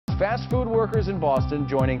fast food workers in Boston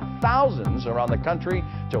joining thousands around the country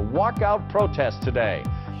to walk out protest today.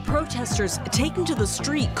 Protesters taking to the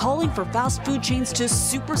street calling for fast food chains to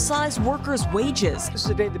supersize workers' wages. This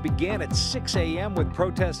is a day that began at 6 a.m. with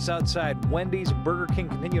protests outside Wendy's and Burger King,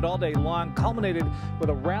 continued all day long, culminated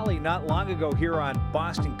with a rally not long ago here on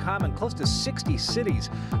Boston Common. Close to 60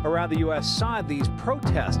 cities around the U.S. saw these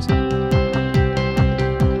protests.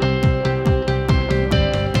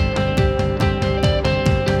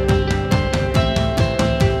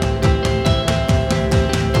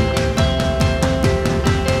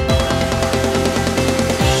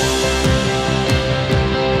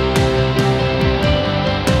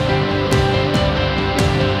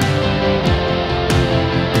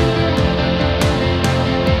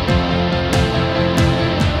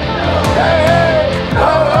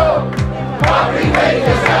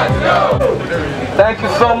 Thank you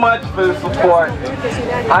so much for the support.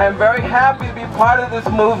 I am very happy to be part of this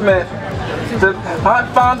movement. I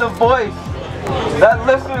found a voice that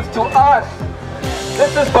listens to us.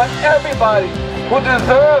 This is for everybody who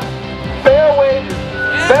deserves fair wages,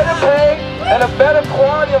 better pay, and a better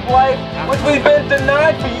quality of life, which we've been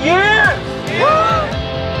denied for years.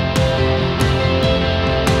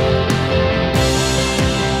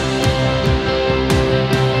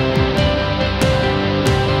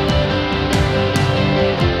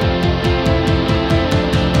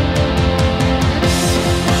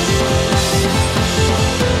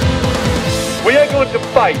 We are going to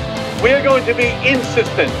fight. We are going to be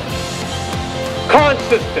insistent,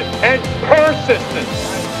 consistent, and persistent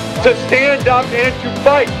to stand up and to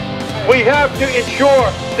fight. We have to ensure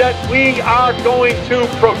that we are going to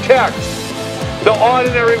protect the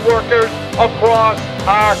ordinary workers across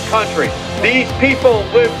our country. These people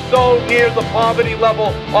live so near the poverty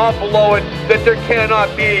level or below it that there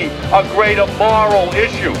cannot be a greater moral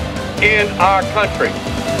issue in our country.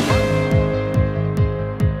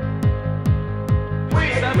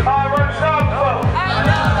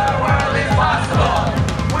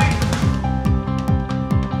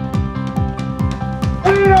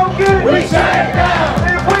 We don't get it! We say